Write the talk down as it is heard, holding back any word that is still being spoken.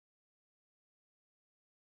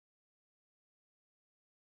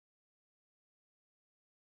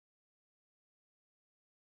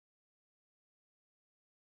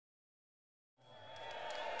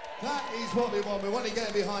That is what we want. We want to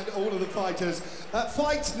get behind all of the fighters.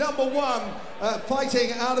 Fight number one,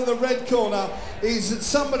 fighting out of the red corner, is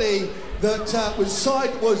somebody that was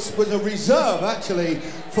a reserve actually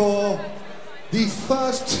for the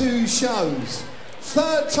first two shows.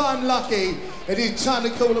 Third time lucky. It is time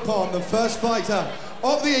to call upon the first fighter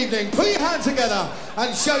of the evening. Put your hands together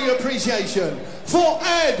and show your appreciation for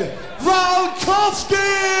Ed Valkovskis.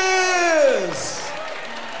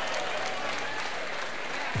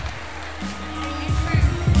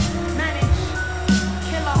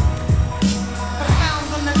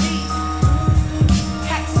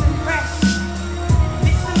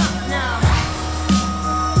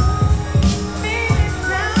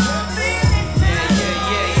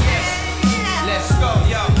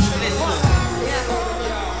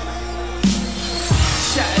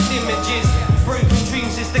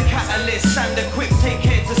 And the quick take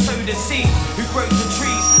care to sow the seed. Who grows the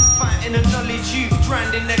trees, fighting a knowledge youth,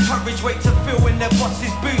 drowned in their courage, wait to fill in their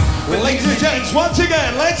boss's boots. Well, ladies and gents, once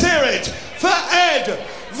again, let's hear it for Ed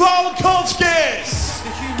Valkovskis.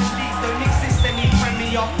 The human league don't exist any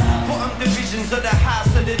premier. Bottom divisions of the house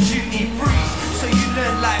of the duty freeze. So you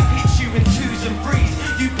learn life hits you in twos and threes.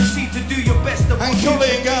 You proceed to do your best. And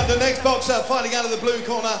calling the next boxer fighting out of the blue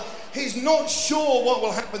corner. He's not sure what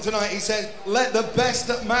will happen tonight. He says, let the best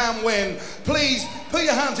man win. Please put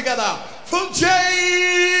your hand together for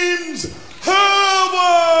James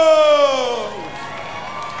Hurworth.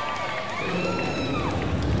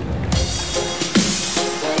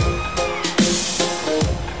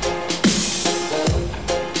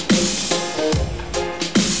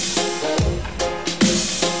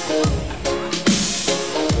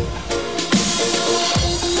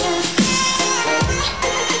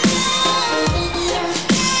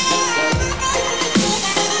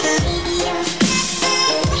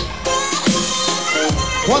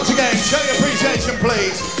 Once again, show your appreciation,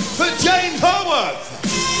 please, for James Hurworth.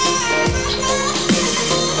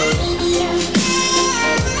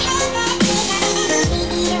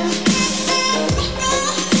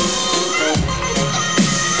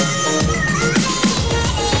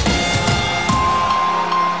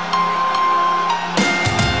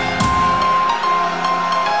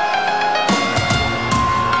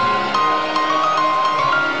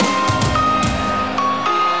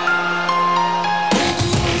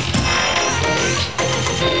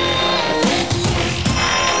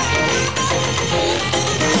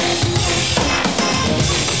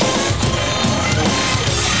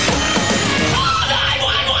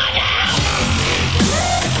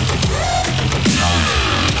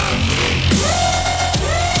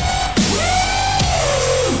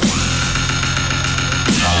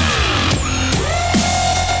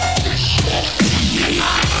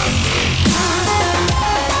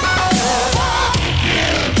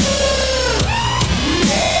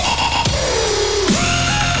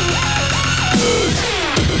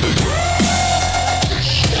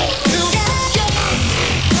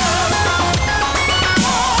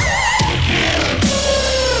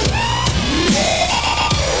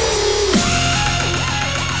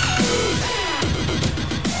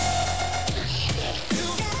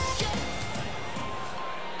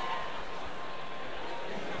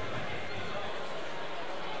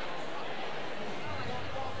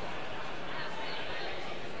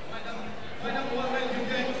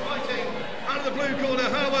 Blue corner,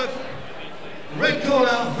 Hurworth. Red corner,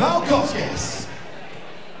 Valkovskis.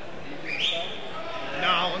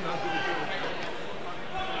 No.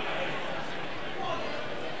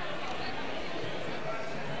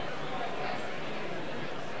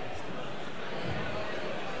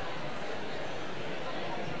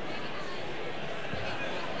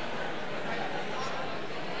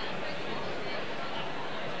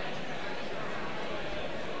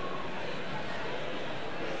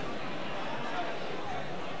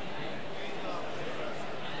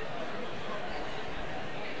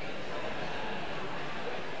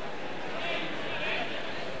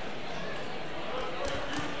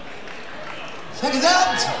 Seconds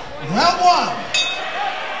out, round one.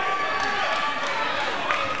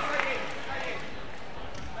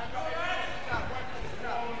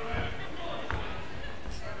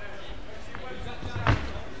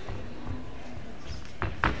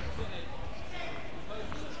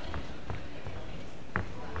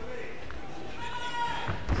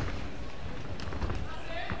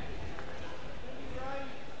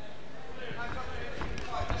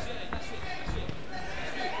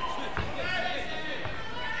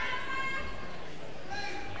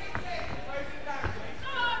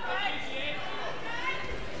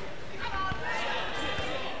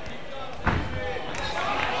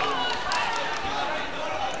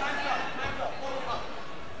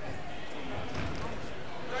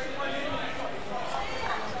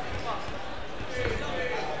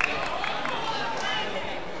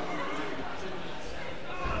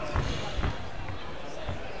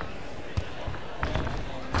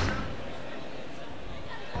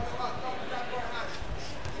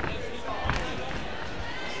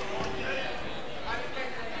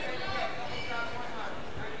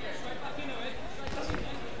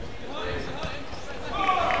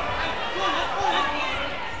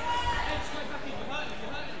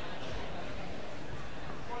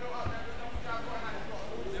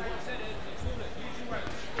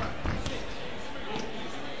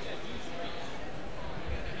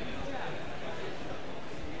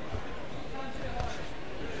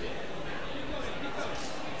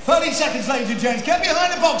 30 seconds, ladies and gents. Get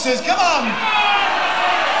behind the boxers. Come on.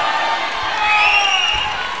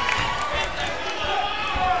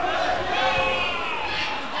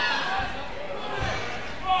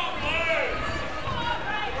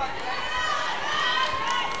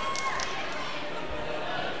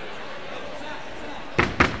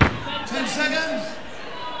 Seconds.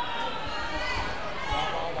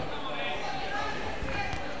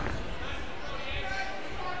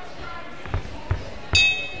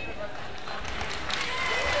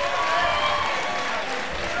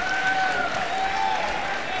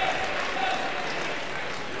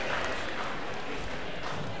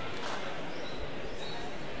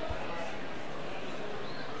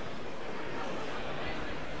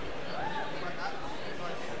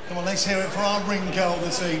 Come on, let's hear it for our ring girl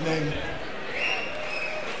this evening.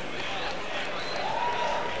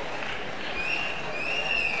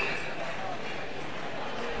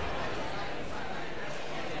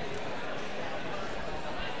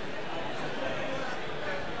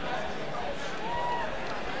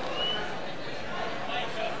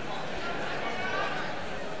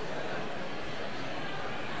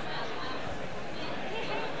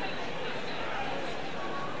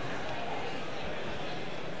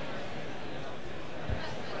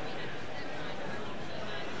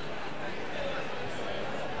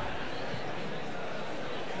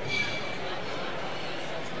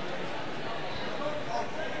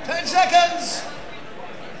 Seconds.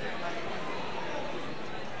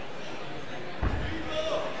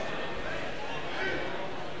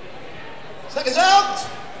 Seconds out.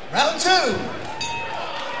 Round 2.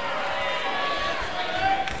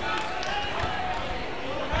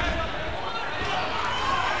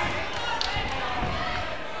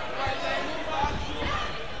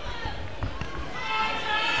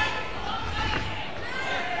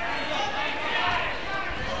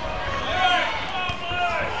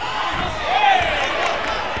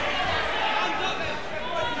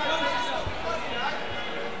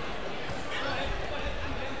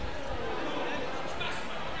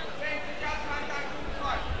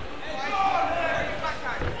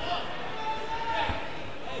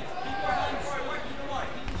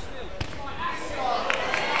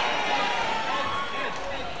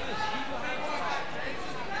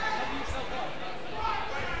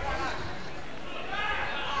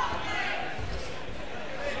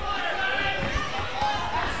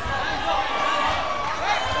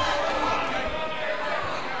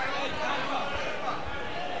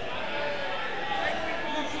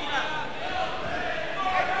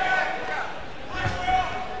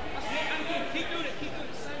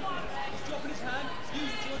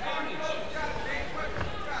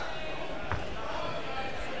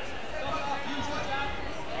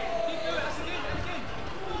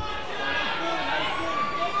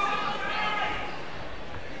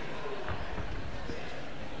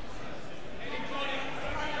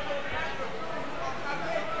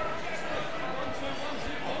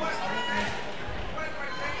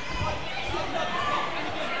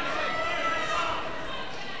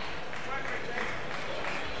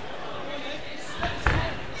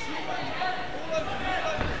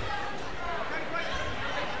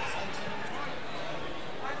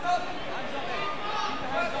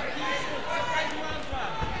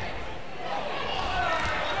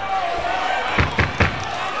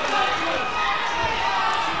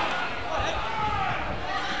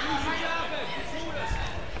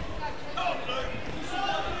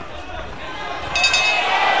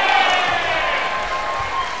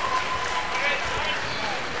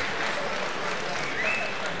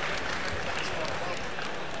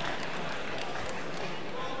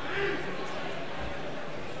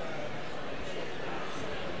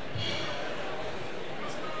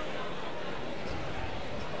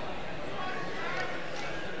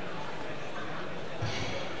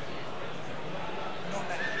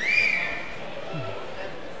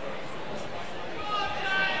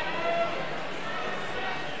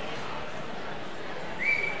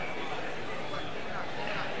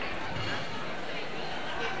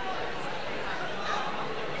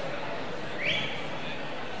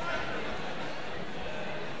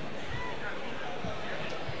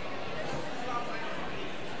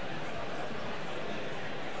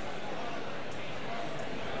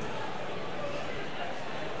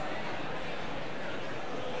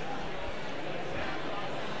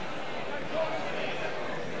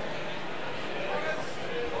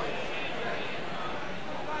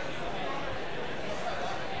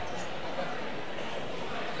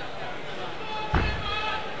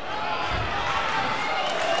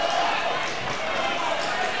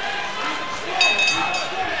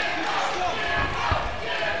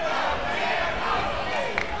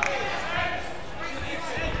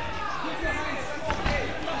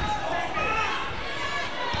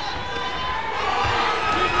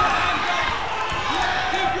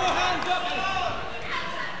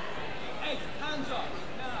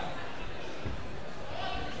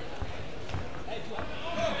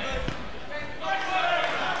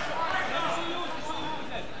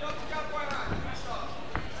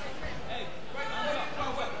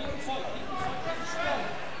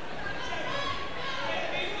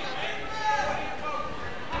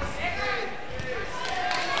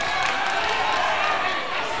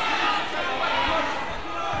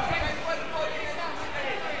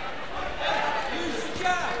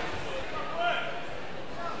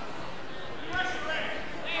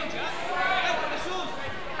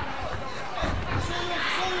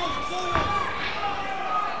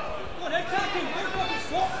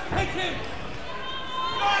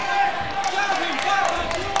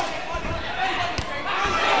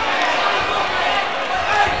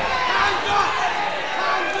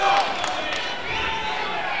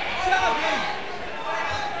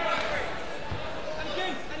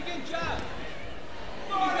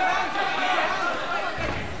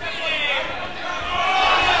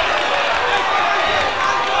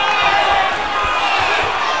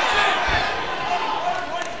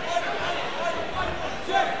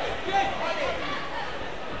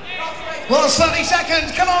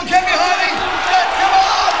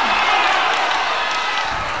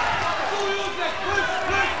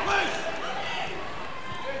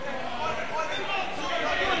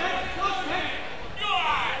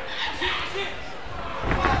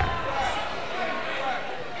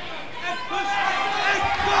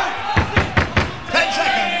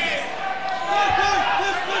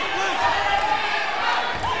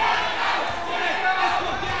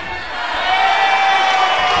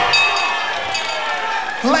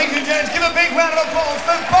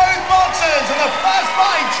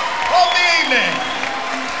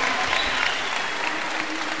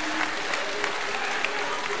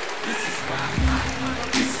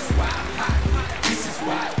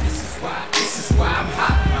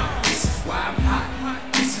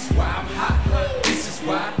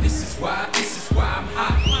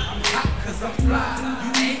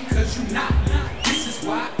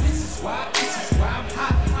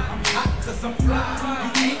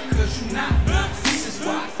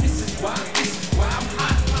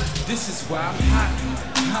 is why I'm hot.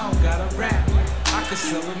 I don't gotta rap. I could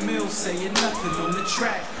sell a mill saying nothing on the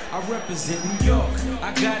track. I represent New York,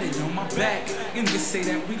 I got it on my back. And they say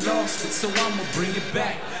that we lost it, so I'ma bring it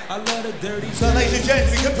back. I love the dirty. So ladies and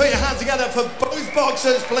gents, we can put your hands together for both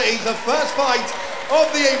boxers, please. The first fight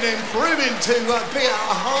of the evening, proving to be a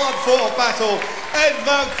hard-fought battle. Ed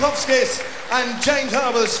Valkovskis and James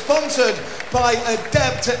Hurworth, sponsored by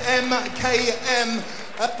Adept MKM.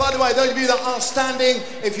 By the way, those of you that are standing,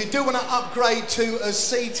 if you do want to upgrade to a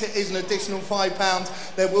seat, it is an additional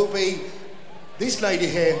 £5. There will be this lady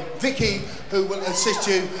here, Vicky, who will assist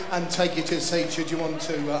you and take you to a seat should you want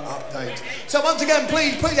to update. So once again,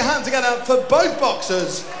 please put your hands together for both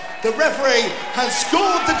boxers. The referee has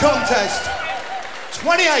scored the contest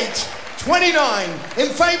 28-29 in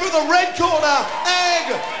favour of the red corner,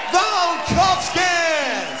 Ed Valkovskis.